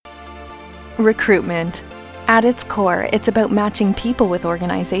Recruitment. At its core, it's about matching people with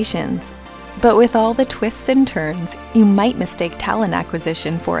organizations. But with all the twists and turns, you might mistake talent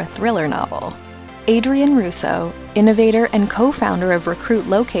acquisition for a thriller novel. Adrian Russo, innovator and co-founder of Recruit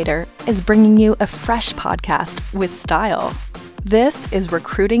Locator, is bringing you a fresh podcast with style. This is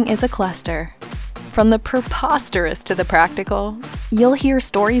Recruiting is a Cluster. From the preposterous to the practical, you'll hear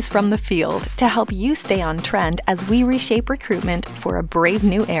stories from the field to help you stay on trend as we reshape recruitment for a brave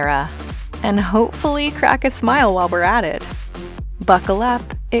new era. And hopefully crack a smile while we're at it. Buckle up,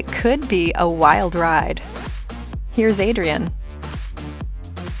 it could be a wild ride. Here's Adrian.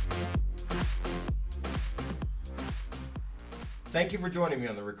 Thank you for joining me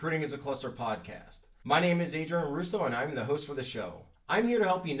on the Recruiting is a Cluster podcast. My name is Adrian Russo and I'm the host for the show. I'm here to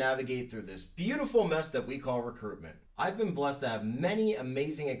help you navigate through this beautiful mess that we call recruitment. I've been blessed to have many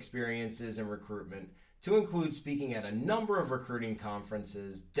amazing experiences in recruitment, to include speaking at a number of recruiting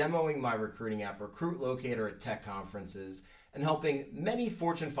conferences, demoing my recruiting app Recruit Locator at tech conferences, and helping many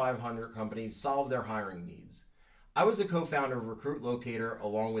Fortune 500 companies solve their hiring needs. I was the co-founder of Recruit Locator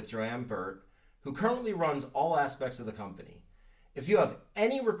along with Joanne Burt, who currently runs all aspects of the company. If you have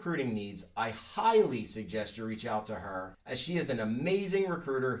any recruiting needs, I highly suggest you reach out to her, as she is an amazing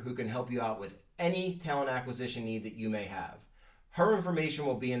recruiter who can help you out with any talent acquisition need that you may have. Her information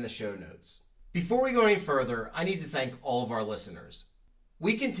will be in the show notes. Before we go any further, I need to thank all of our listeners.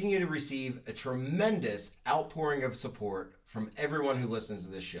 We continue to receive a tremendous outpouring of support from everyone who listens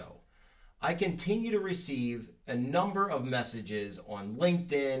to this show. I continue to receive a number of messages on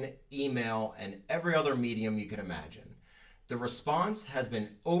LinkedIn, email, and every other medium you can imagine. The response has been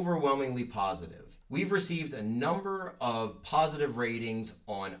overwhelmingly positive. We've received a number of positive ratings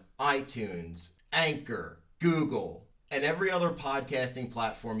on iTunes, Anchor, Google, and every other podcasting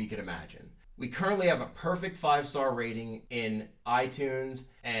platform you can imagine. We currently have a perfect 5-star rating in iTunes,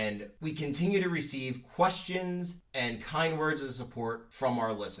 and we continue to receive questions and kind words of support from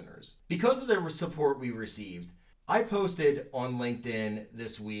our listeners. Because of the support we received, I posted on LinkedIn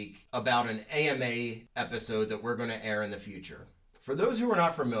this week about an AMA episode that we're going to air in the future. For those who are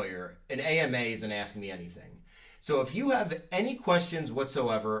not familiar, an AMA is an Ask Me Anything. So if you have any questions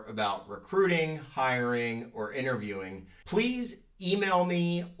whatsoever about recruiting, hiring, or interviewing, please email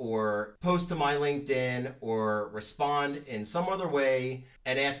me or post to my LinkedIn or respond in some other way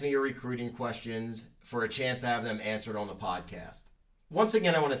and ask me your recruiting questions for a chance to have them answered on the podcast. Once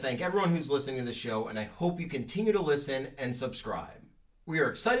again, I want to thank everyone who's listening to the show, and I hope you continue to listen and subscribe. We are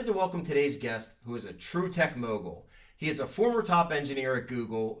excited to welcome today's guest, who is a true tech mogul. He is a former top engineer at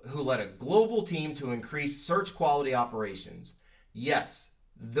Google who led a global team to increase search quality operations. Yes,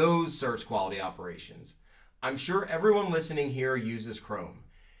 those search quality operations. I'm sure everyone listening here uses Chrome.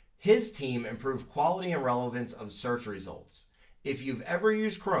 His team improved quality and relevance of search results. If you've ever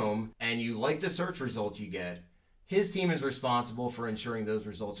used Chrome and you like the search results you get, his team is responsible for ensuring those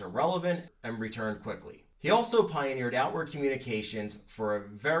results are relevant and returned quickly. He also pioneered outward communications for a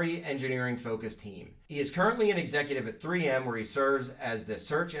very engineering-focused team. He is currently an executive at 3M, where he serves as the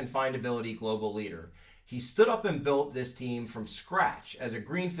search and findability global leader. He stood up and built this team from scratch as a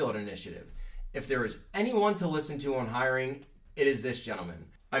greenfield initiative. If there is anyone to listen to on hiring, it is this gentleman.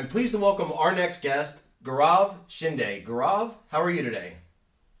 I'm pleased to welcome our next guest, Gaurav Shinde. Gaurav, how are you today?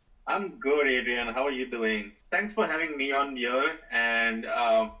 I'm good, Adrian. How are you doing? Thanks for having me on here, and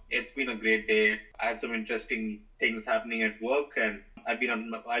it's been a great day. I had some interesting things happening at work, and I've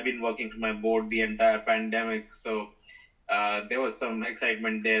been working for my board the entire pandemic, so there was some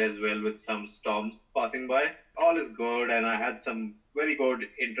excitement there as well with some storms passing by. All is good, and I had some very good,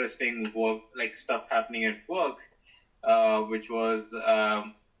 interesting work, like stuff happening at work, which was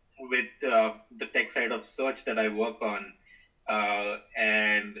with the tech side of search that I work on.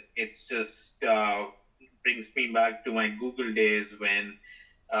 And it's just brings me back to my Google days when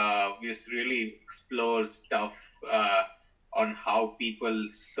we used to really explore stuff on how people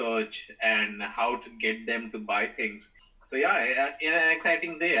search and how to get them to buy things. So yeah, an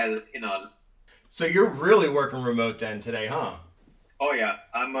exciting day in all. So you're really working remote then today, huh? Oh yeah,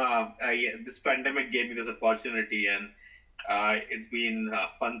 this pandemic gave me this opportunity, and it's been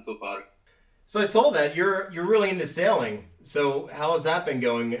fun so far. So I saw that you're really into sailing. So how has that been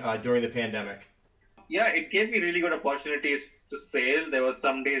going during the pandemic? Yeah, it gave me really good opportunities to sail. There were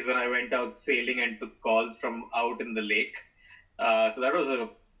some days when I went out sailing and took calls from out in the lake. So that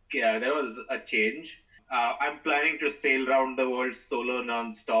was a change. I'm planning to sail around the world solo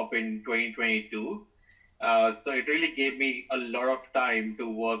non-stop in 2022. So it really gave me a lot of time to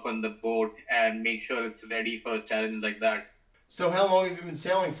work on the boat and make sure it's ready for a challenge like that. So how long have you been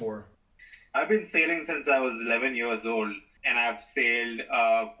sailing for? I've been sailing since I was 11 years old. and I've sailed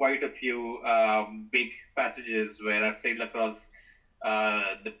quite a few big passages where I've sailed across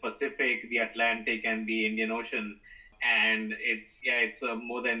the Pacific, the Atlantic, and the Indian Ocean. And it's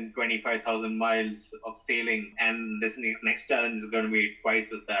more than 25,000 miles of sailing, and this next challenge is going to be twice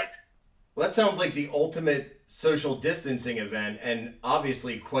as that. Well, that sounds like the ultimate social distancing event, and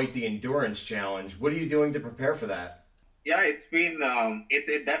obviously quite the endurance challenge. What are you doing to prepare for that? Yeah, it's been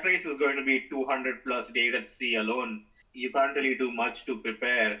that race is going to be 200 plus days at sea alone. You can't really do much to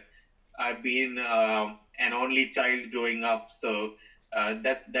prepare. I've been an only child growing up, so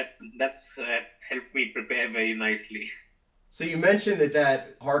that's helped me prepare very nicely. So you mentioned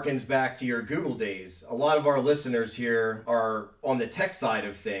that harkens back to your Google days. A lot of our listeners here are on the tech side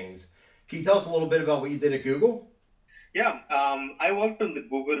of things. Can you tell us a little bit about what you did at Google? Yeah, I worked on the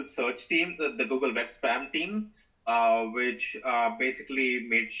Google search team, the Google web spam team, which basically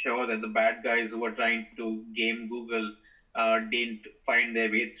made sure that the bad guys who were trying to game Google didn't find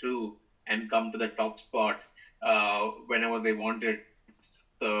their way through and come to the top spot whenever they wanted.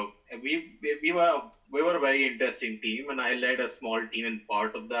 So we were a very interesting team, and I led a small team. And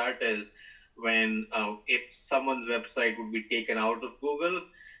part of that is when if someone's website would be taken out of Google,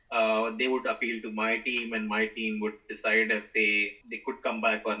 they would appeal to my team, and my team would decide if they could come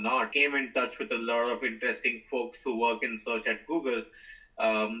back or not. Came in touch with a lot of interesting folks who work in search at Google.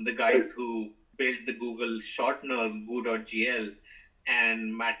 The guys who built the Google shortener Goo.gl,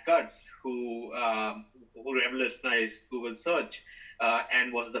 and Matt Cutts, who revolutionized Google search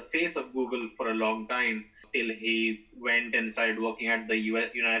and was the face of Google for a long time till he went and started working at the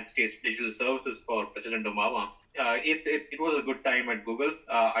United States Digital Services for President Obama. It was a good time at Google.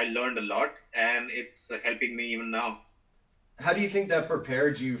 I learned a lot, and it's helping me even now. How do you think that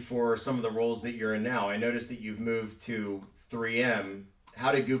prepared you for some of the roles that you're in now? I noticed that you've moved to 3M.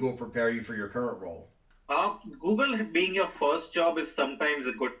 How did Google prepare you for your current role? Google being your first job is sometimes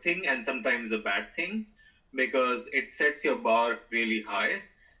a good thing and sometimes a bad thing, because it sets your bar really high.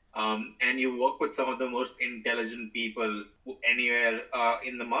 And you work with some of the most intelligent people anywhere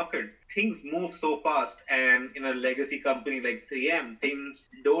in the market. Things move so fast, and in a legacy company like 3M, things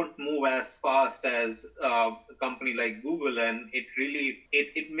don't move as fast as a company like Google, and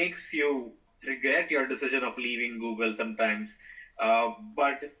it makes you regret your decision of leaving Google sometimes.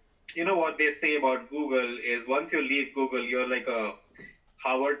 But you know what they say about Google is once you leave Google, you're like a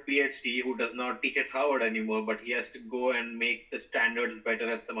Harvard PhD who does not teach at Harvard anymore, but he has to go and make the standards better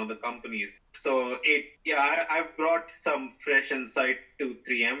at some other companies. So I've brought some fresh insight to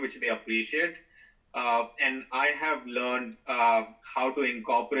 3M, which they appreciate. And I have learned how to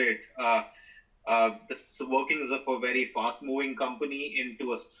incorporate the workings of a very fast-moving company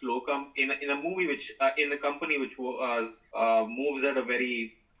into a slow in a movie which in a company which moves at a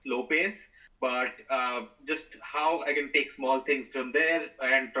very slow pace. But just how I can take small things from there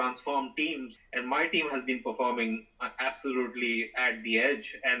and transform teams. And my team has been performing absolutely at the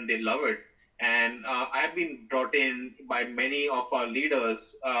edge, and they love it. And I've been brought in by many of our leaders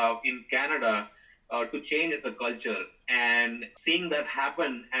in Canada to change the culture. And seeing that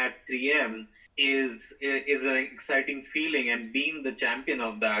happen at 3M is an exciting feeling. And being the champion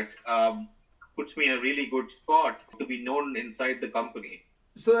of that puts me in a really good spot to be known inside the company.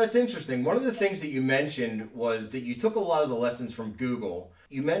 So that's interesting. One of the things that you mentioned was that you took a lot of the lessons from Google.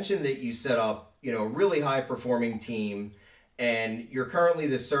 You mentioned that you set up, a really high performing team, and you're currently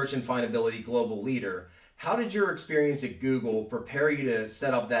the search and findability global leader. How did your experience at Google prepare you to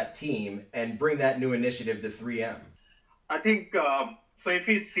set up that team and bring that new initiative to 3M? I think, so if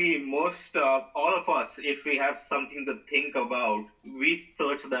you see most, all of us, if we have something to think about, we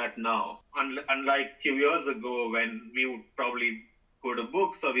search that now. Unlike a few years ago when we would probably go to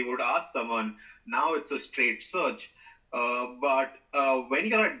books or we would ask someone, now it's a straight search. But when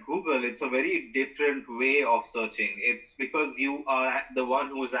you're at Google, it's a very different way of searching. It's because you are the one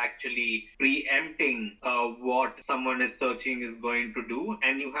who's actually preempting what someone is searching is going to do.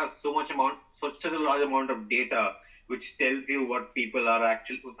 And you have such a large amount of data, which tells you what people are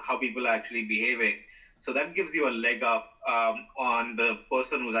how people are actually behaving. So that gives you a leg up on the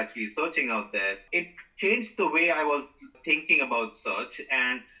person who's actually searching out there. It changed the way I was thinking about search,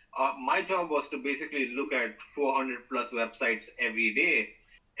 and my job was to basically look at 400 plus websites every day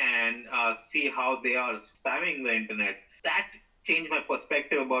and see how they are spamming the internet. That changed my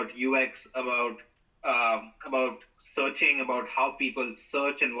perspective about UX, about searching, about how people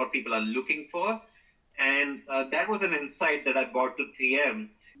search and what people are looking for. And that was an insight that I brought to 3M,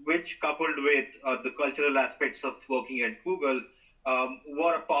 which coupled with the cultural aspects of working at Google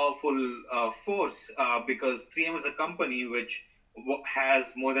were a powerful force because 3M is a company which has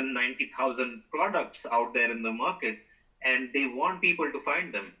more than 90,000 products out there in the market. and they want people to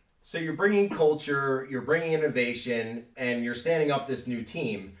find them. So you're bringing culture, you're bringing innovation, and you're standing up this new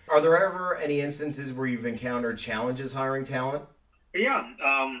team. Are there ever any instances where you've encountered challenges hiring talent? Yeah,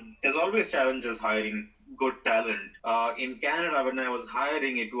 there's always challenges hiring good talent. In Canada, when I was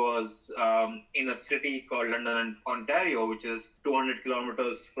hiring, it was in a city called London, Ontario, which is 200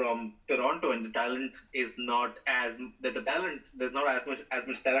 kilometers from Toronto, and the talent is not as there's not as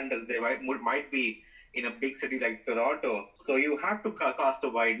much talent as there might be in a big city like Toronto. So you have to cast a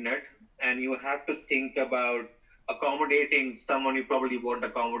wide net, and you have to think about accommodating someone you probably won't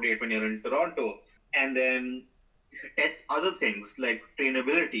accommodate when you're in Toronto, and then test other things like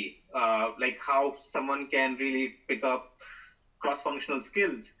trainability, like how someone can really pick up cross-functional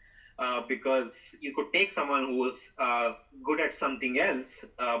skills, because you could take someone who's good at something else,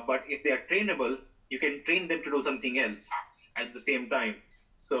 but if they are trainable, you can train them to do something else at the same time.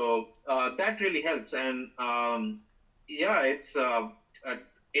 So that really helps, and yeah, it's a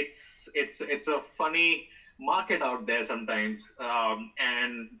funny market out there sometimes.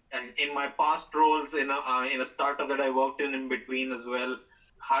 And in my past roles in a startup that I worked in between as well,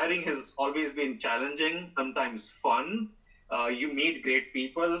 hiring has always been challenging, sometimes fun. You meet great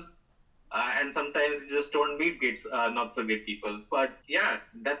people, and sometimes you just don't meet great, not so great people. But yeah,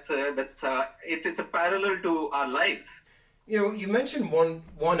 it's a parallel to our lives. You know, you mentioned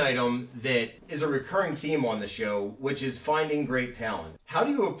one item that is a recurring theme on the show, which is finding great talent. How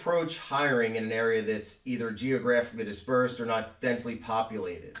do you approach hiring in an area that's either geographically dispersed or not densely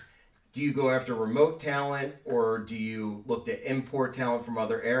populated? Do you go after remote talent, or do you look to import talent from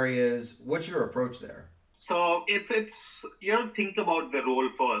other areas? What's your approach there? So it's you have to think about the role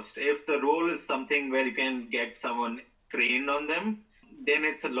first. If the role is something where you can get someone trained on them, then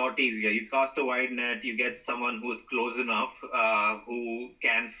it's a lot easier. You cast a wide net, you get someone who's close enough, who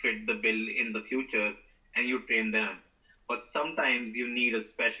can fit the bill in the future, and you train them. But sometimes you need a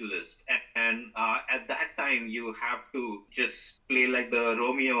specialist, and at that time you have to just play like the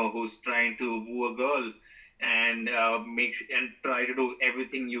Romeo who's trying to woo a girl, and and try to do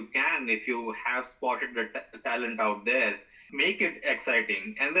everything you can. If you have spotted the talent out there, make it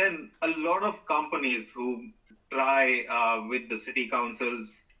exciting. And then a lot of companies who try with the city councils,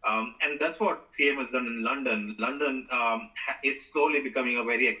 and that's what 3M has done in London. London is slowly becoming a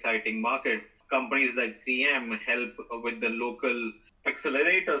very exciting market. Companies like 3M help with the local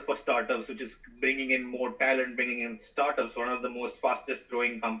accelerators for startups, which is bringing in more talent, bringing in startups. One of the most fastest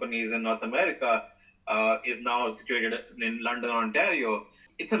growing companies in North America is now situated in London, Ontario.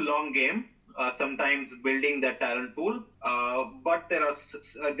 It's a long game. Sometimes building that talent pool, but there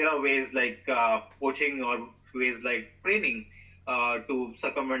are ways like coaching or ways like training to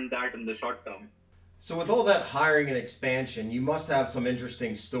circumvent that in the short term. So with all that hiring and expansion, you must have some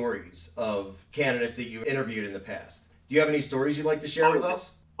interesting stories of candidates that you interviewed in the past. Do you have any stories you'd like to share with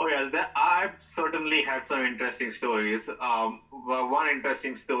us? Oh yes, I've certainly had some interesting stories. One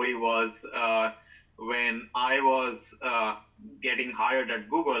interesting story was when I was getting hired at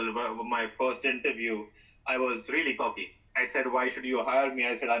Google, my first interview. I was really cocky. I said, "Why should you hire me?"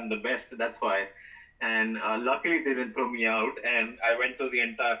 I said, "I'm the best, that's why." And luckily they didn't throw me out, and I went through the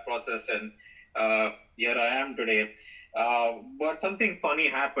entire process, and here I am today. But something funny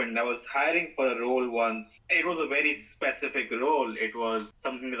happened. I was hiring for a role once. It was a very specific role. It was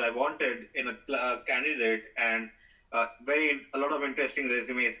something that I wanted in a candidate, and a lot of interesting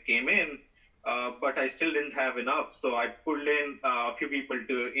resumes came in, but I still didn't have enough. So I pulled in a few people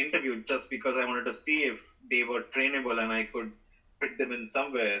to interview just because I wanted to see if they were trainable and I could fit them in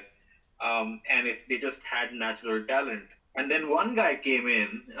somewhere. And if they just had natural talent. And then one guy came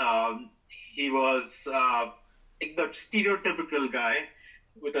in. He was like the stereotypical guy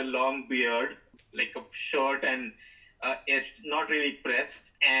with a long beard, like a shirt, and it's not really pressed.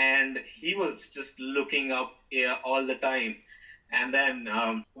 And he was just looking up all the time. And then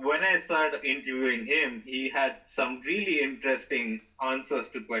when I started interviewing him, he had some really interesting answers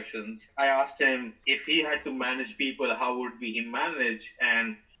to questions. I asked him if he had to manage people, how would he manage?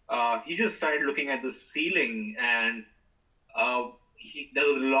 And he just started looking at the ceiling, and there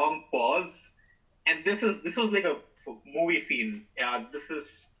was a long pause. And this was like a movie scene. Yeah,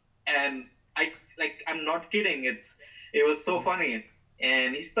 and I'm not kidding. It was so funny.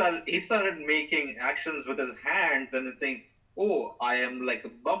 And he started making actions with his hands and saying, "Oh, I am like a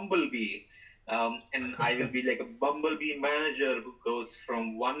bumblebee, and I will be like a bumblebee manager who goes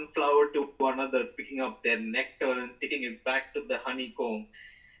from one flower to another, picking up their nectar and taking it back to the honeycomb."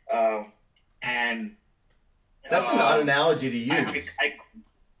 And that's an odd analogy to use.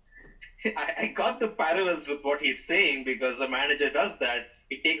 I got the parallels with what he's saying, because the manager does that.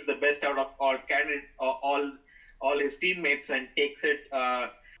 He takes the best out of all all his teammates and takes it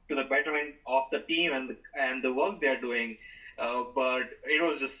to the betterment of the team and the work they're doing. But it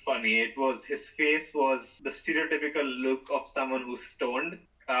was just funny. His face was the stereotypical look of someone who's stoned.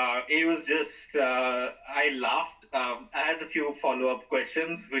 It was just I laughed. I had a few follow-up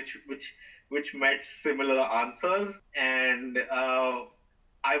questions which met similar answers, and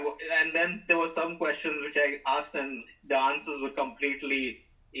and then there were some questions which I asked, and the answers were completely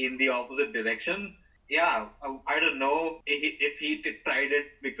in the opposite direction. Yeah, I don't know if he tried it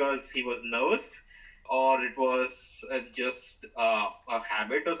because he was nervous, or it was just a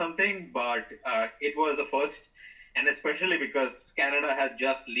habit or something. But it was a first, and especially because Canada had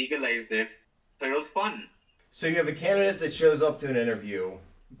just legalized it, so it was fun. So you have a candidate that shows up to an interview,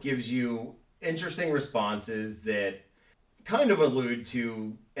 gives you interesting responses that kind of allude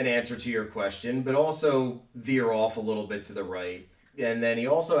to an answer to your question, but also veer off a little bit to the right. And then he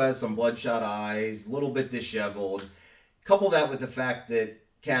also has some bloodshot eyes, a little bit disheveled. Couple that with the fact that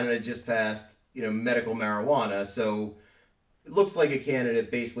Canada just passed, medical marijuana. So it looks like a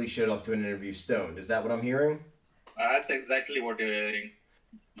candidate basically showed up to an interview stoned. Is that what I'm hearing? That's exactly what you're hearing.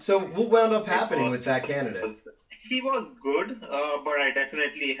 So what wound up happening with that candidate? He was good, but I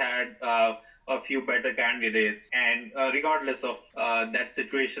definitely had a few better candidates. And regardless of that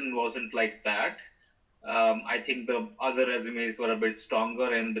situation wasn't like that. I think the other resumes were a bit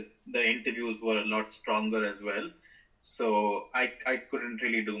stronger, and the interviews were a lot stronger as well. So I couldn't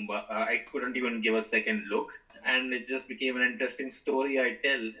really do, I couldn't even give a second look. And it just became an interesting story I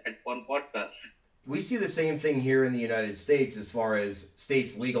tell at one podcast. We see the same thing here in the United States as far as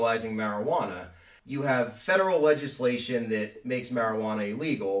states legalizing marijuana. You have federal legislation that makes marijuana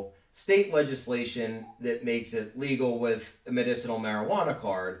illegal, state legislation that makes it legal with a medicinal marijuana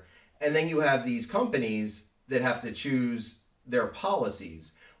card, and then you have these companies that have to choose their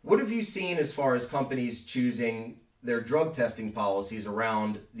policies. What have you seen as far as companies choosing their drug testing policies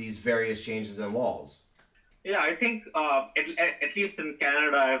around these various changes in laws? Yeah, I think at least in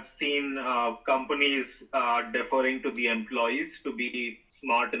Canada, I've seen companies deferring to the employees to be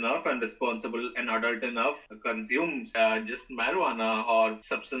smart enough and responsible and adult enough to consume just marijuana or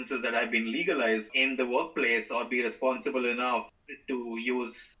substances that have been legalized in the workplace, or be responsible enough to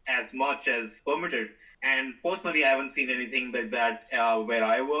use as much as permitted. And personally, I haven't seen anything like that where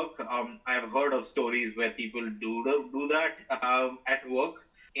I work. I've heard of stories where people do that at work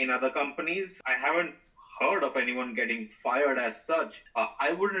in other companies. I haven't heard of anyone getting fired as such.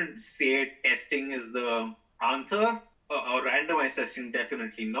 I wouldn't say testing is the answer, or randomized testing,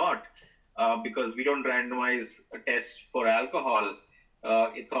 definitely not, because we don't randomize a test for alcohol.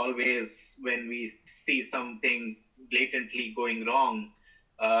 It's always when we see something blatantly going wrong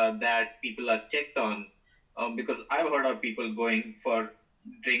that people are checked on. Because I've heard of people going for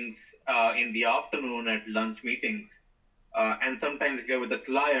drinks in the afternoon at lunch meetings. And sometimes if you're with a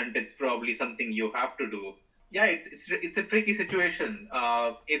client, it's probably something you have to do. Yeah, it's a tricky situation.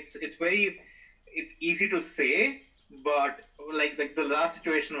 It's easy to say, but like the last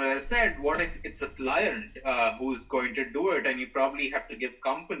situation where I said, what if it's a client who's going to do it, and you probably have to give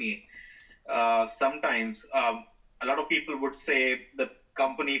company. Sometimes a lot of people would say the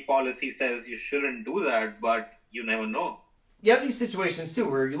company policy says you shouldn't do that, but you never know. You have these situations too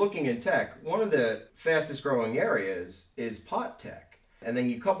where you're looking in tech. One of the fastest growing areas is pot tech. And then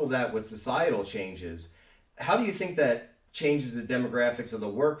you couple that with societal changes. How do you think that changes the demographics of the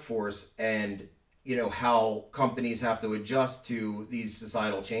workforce and, how companies have to adjust to these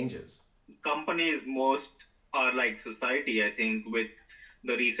societal changes? Companies most are like society, I think. With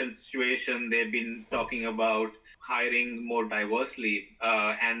the recent situation, they've been talking about hiring more diversely.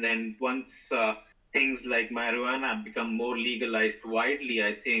 And then once things like marijuana become more legalized widely,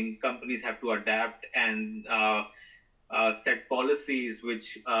 I think companies have to adapt and set policies which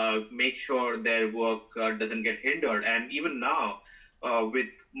make sure their work doesn't get hindered. And even now, with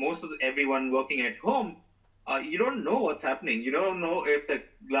most of everyone working at home, you don't know what's happening. You don't know if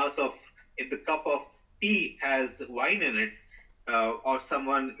the cup of tea has wine in it, or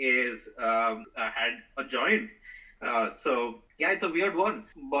someone is had a joint. So yeah, it's a weird one,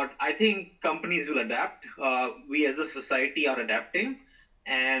 but I think companies will adapt. We as a society are adapting,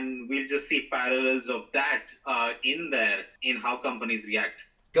 and we'll just see parallels of that in how companies react.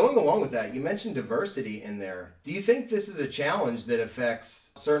 Going along with that, you mentioned diversity in there. Do you think this is a challenge that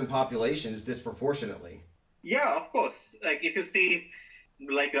affects certain populations disproportionately? Yeah, of course. Like if you see,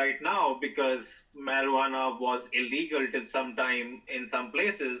 like right now, because marijuana was illegal till some time in some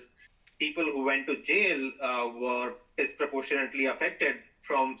places, people who went to jail were disproportionately affected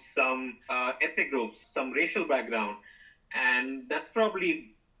from some ethnic groups, some racial background. And that's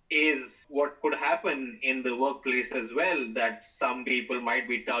probably is what could happen in the workplace as well, that some people might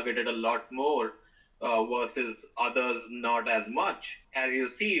be targeted a lot more versus others not as much. As you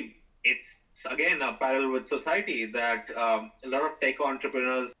see, it's again a parallel with society that a lot of tech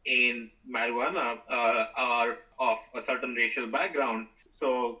entrepreneurs in marijuana are of a certain racial background.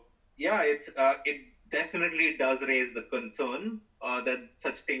 So yeah, it definitely does raise the concern that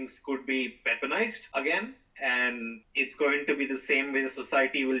such things could be weaponized again, and it's going to be the same way the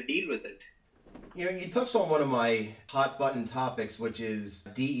society will deal with it. You know, you touched on one of my hot button topics, which is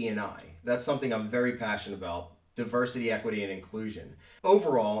DE&I. That's something I'm very passionate about, diversity, equity, and inclusion.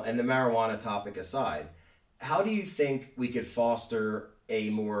 Overall, and the marijuana topic aside, how do you think we could foster a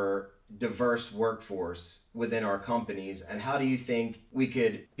more diverse workforce within our companies, and how do you think we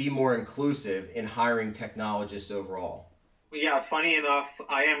could be more inclusive in hiring technologists overall? Yeah, funny enough,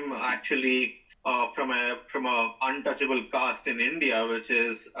 I am actually from a untouchable caste in India, which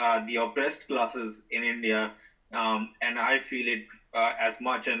is the oppressed classes in India, and I feel it as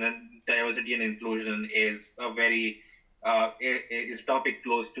much. And then diversity and inclusion is a very is a topic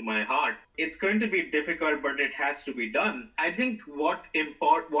close to my heart. It's going to be difficult, but it has to be done. I think what is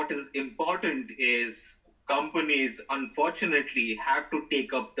important is companies unfortunately have to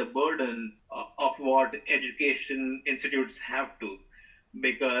take up the burden of what education institutes have to,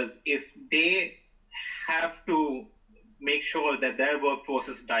 because if they have to make sure that their workforce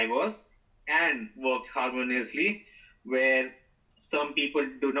is diverse and works harmoniously, where some people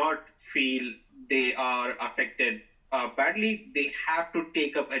do not feel they are affected badly, they have to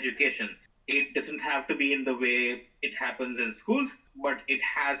take up education. It doesn't have to be in the way it happens in schools, but it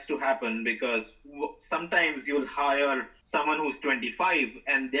has to happen, because sometimes you'll hire someone who's 25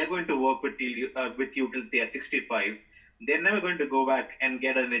 and they're going to work with you till they're 65. They're never going to go back and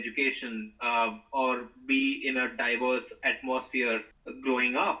get an education or be in a diverse atmosphere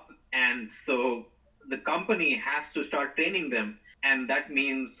growing up. And so the company has to start training them. And that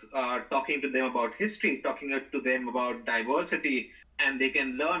means talking to them about history, talking to them about diversity, and they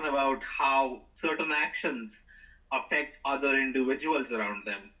can learn about how certain actions affect other individuals around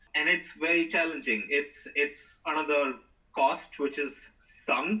them. And it's very challenging. It's another cost which is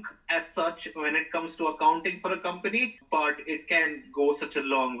sunk as such when it comes to accounting for a company, but it can go such a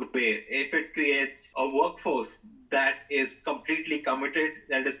long way if it creates a workforce that is completely committed,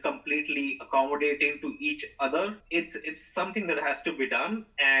 that is completely accommodating to each other. It's something that has to be done,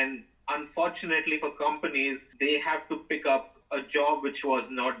 and unfortunately for companies, they have to pick up a job which was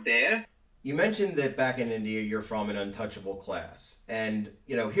not there. You mentioned that back in India, you're from an untouchable class. And,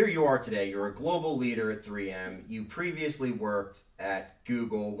 you know, here you are today. You're a global leader at 3M. You previously worked at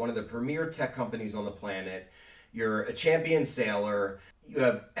Google, one of the premier tech companies on the planet. You're a champion sailor. You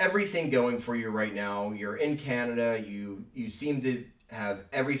have everything going for you right now. You're in Canada. You seem to have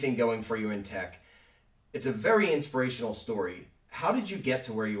everything going for you in tech. It's a very inspirational story. How did you get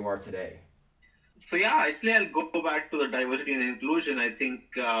to where you are today? So yeah, actually I'll go back to the diversity and inclusion. I think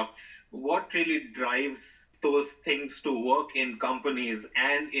what really drives those things to work in companies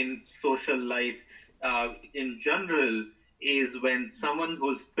and in social life in general is when someone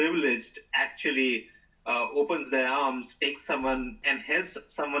who's privileged actually opens their arms, takes someone and helps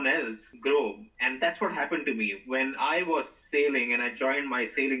someone else grow. And that's what happened to me. When I was sailing and I joined my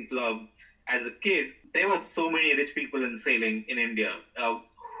sailing club as a kid, there were so many rich people in sailing in India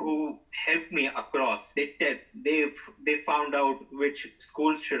who helped me across. They found out which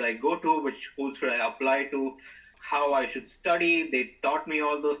schools should I go to, which schools should I apply to, how I should study. They taught me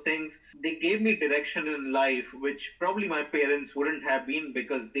all those things. They gave me direction in life, which probably my parents wouldn't have been,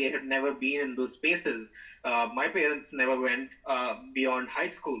 because they had never been in those spaces. My parents never went beyond high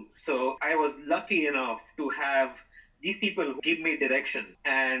school. So I was lucky enough to have these people who give me direction.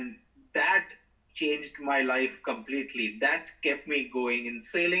 And that changed my life completely. That kept me going in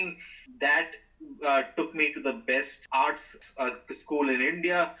sailing. That took me to the best arts school in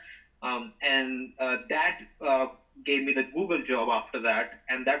India. And that gave me the Google job after that.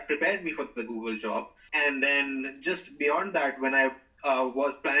 And that prepared me for the Google job. And then just beyond that, when I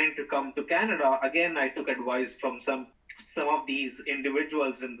was planning to come to Canada, again, I took advice from some of these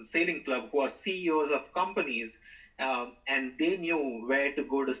individuals in the sailing club who are CEOs of companies. And they knew where to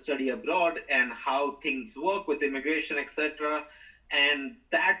go to study abroad and how things work with immigration, etc. And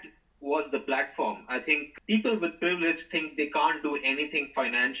that was the platform. I think people with privilege think they can't do anything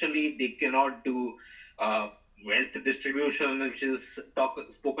financially. They cannot do wealth distribution, which is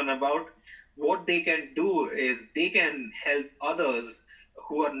spoken about. What they can do is they can help others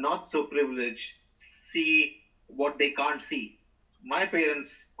who are not so privileged see what they can't see. My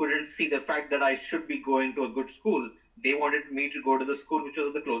parents couldn't see the fact that I should be going to a good school. They wanted me to go to the school which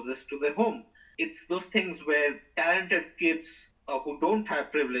was the closest to their home. It's those things where talented kids who don't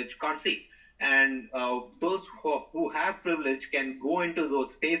have privilege can't see. And those who have privilege can go into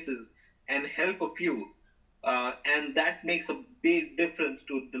those spaces and help a few. And that makes a big difference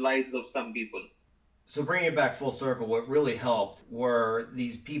to the lives of some people. So bringing it back full circle, what really helped were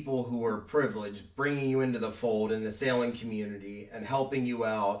these people who were privileged, bringing you into the fold in the sailing community and helping you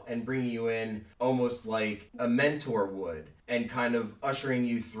out and bringing you in almost like a mentor would, and kind of ushering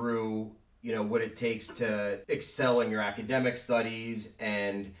you through, you know, what it takes to excel in your academic studies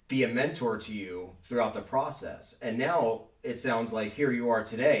and be a mentor to you throughout the process. And now it sounds like here you are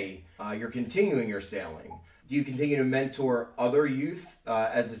today, you're continuing your sailing. Do you continue to mentor other youth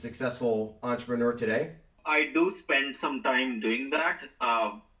as a successful entrepreneur today? I do spend some time doing that.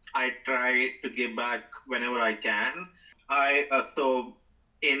 I try to give back whenever I can. So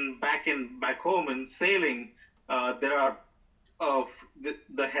back home in sailing, there are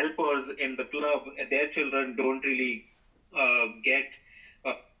the helpers in the club. Their children don't really get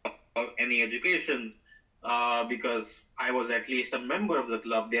any education because I was at least a member of the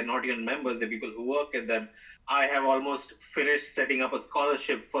club. They're not even members, the people who work at them. I have almost finished setting up a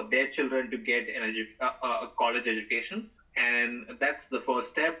scholarship for their children to get a college education. And that's the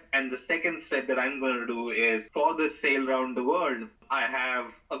first step. And the second step that I'm going to do is for this sail around the world, I have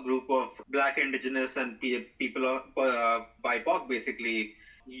a group of Black, Indigenous, and people BIPOC, basically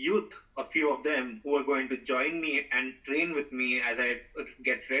youth, a few of them who are going to join me and train with me as I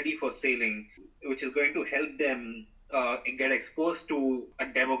get ready for sailing, which is going to help them get exposed to a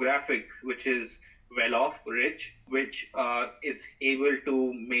demographic which is well-off, rich, which is able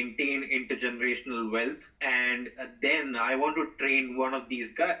to maintain intergenerational wealth. And then I want to train one of these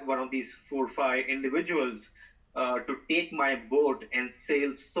 4 or 5 individuals to take my boat and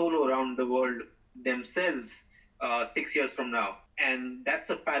sail solo around the world themselves 6 years from now. And that's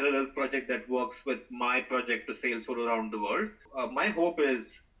a parallel project that works with my project to sail solo around the world. My hope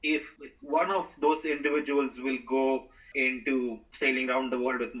is if one of those individuals will go into sailing around the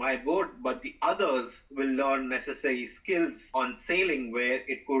world with my boat, but the others will learn necessary skills on sailing where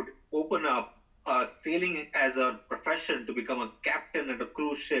it could open up sailing as a profession to become a captain at a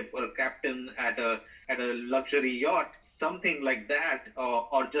cruise ship or a captain at a luxury yacht, something like that,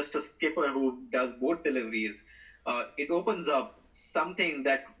 or just a skipper who does boat deliveries. It opens up something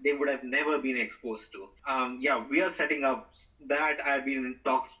that they would have never been exposed to. We are setting up that. I've been in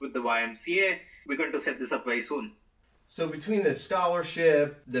talks with the YMCA. We're going to set this up very soon. So between the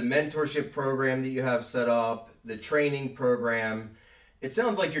scholarship, the mentorship program that you have set up, the training program, it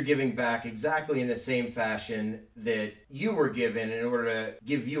sounds like you're giving back exactly in the same fashion that you were given in order to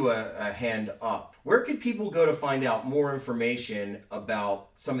give you a hand up. Where could people go to find out more information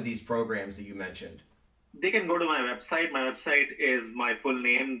about some of these programs that you mentioned? They can go to my website. My website is my full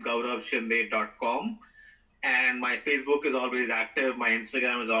name, gauravshinde.com. And my Facebook is always active. My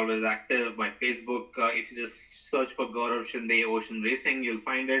Instagram is always active. My Facebook, if you just search for Gaurav Shinde Ocean Racing, you'll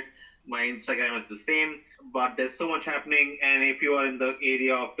find it. My Instagram is the same, but there's so much happening. And if you are in the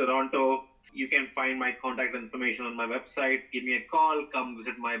area of Toronto, you can find my contact information on my website. Give me a call, come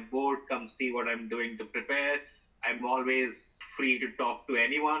visit my boat, come see what I'm doing to prepare. I'm always free to talk to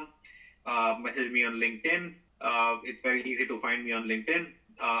anyone. Message me on LinkedIn. It's very easy to find me on LinkedIn.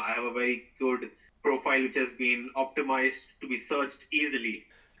 I have a very good profile which has been optimized to be searched easily.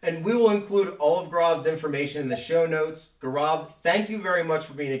 And we will include all of Gaurav's information in the show notes. Gaurav, thank you very much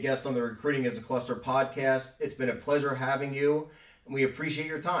for being a guest on the Recruiting as a Cluster podcast. It's been a pleasure having you, and we appreciate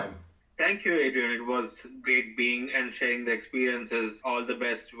your time. Thank you, Adrian. It was great being and sharing the experiences. All the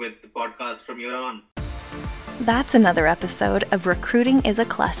best with the podcast from here on. That's another episode of Recruiting is a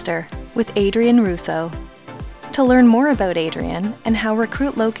Cluster with Adrian Russo. To learn more about Adrian and how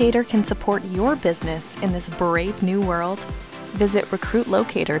Recruit Locator can support your business in this brave new world, visit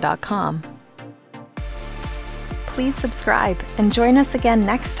recruitlocator.com. Please subscribe and join us again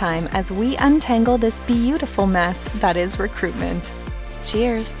next time as we untangle this beautiful mess that is recruitment.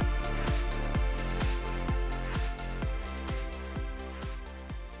 Cheers!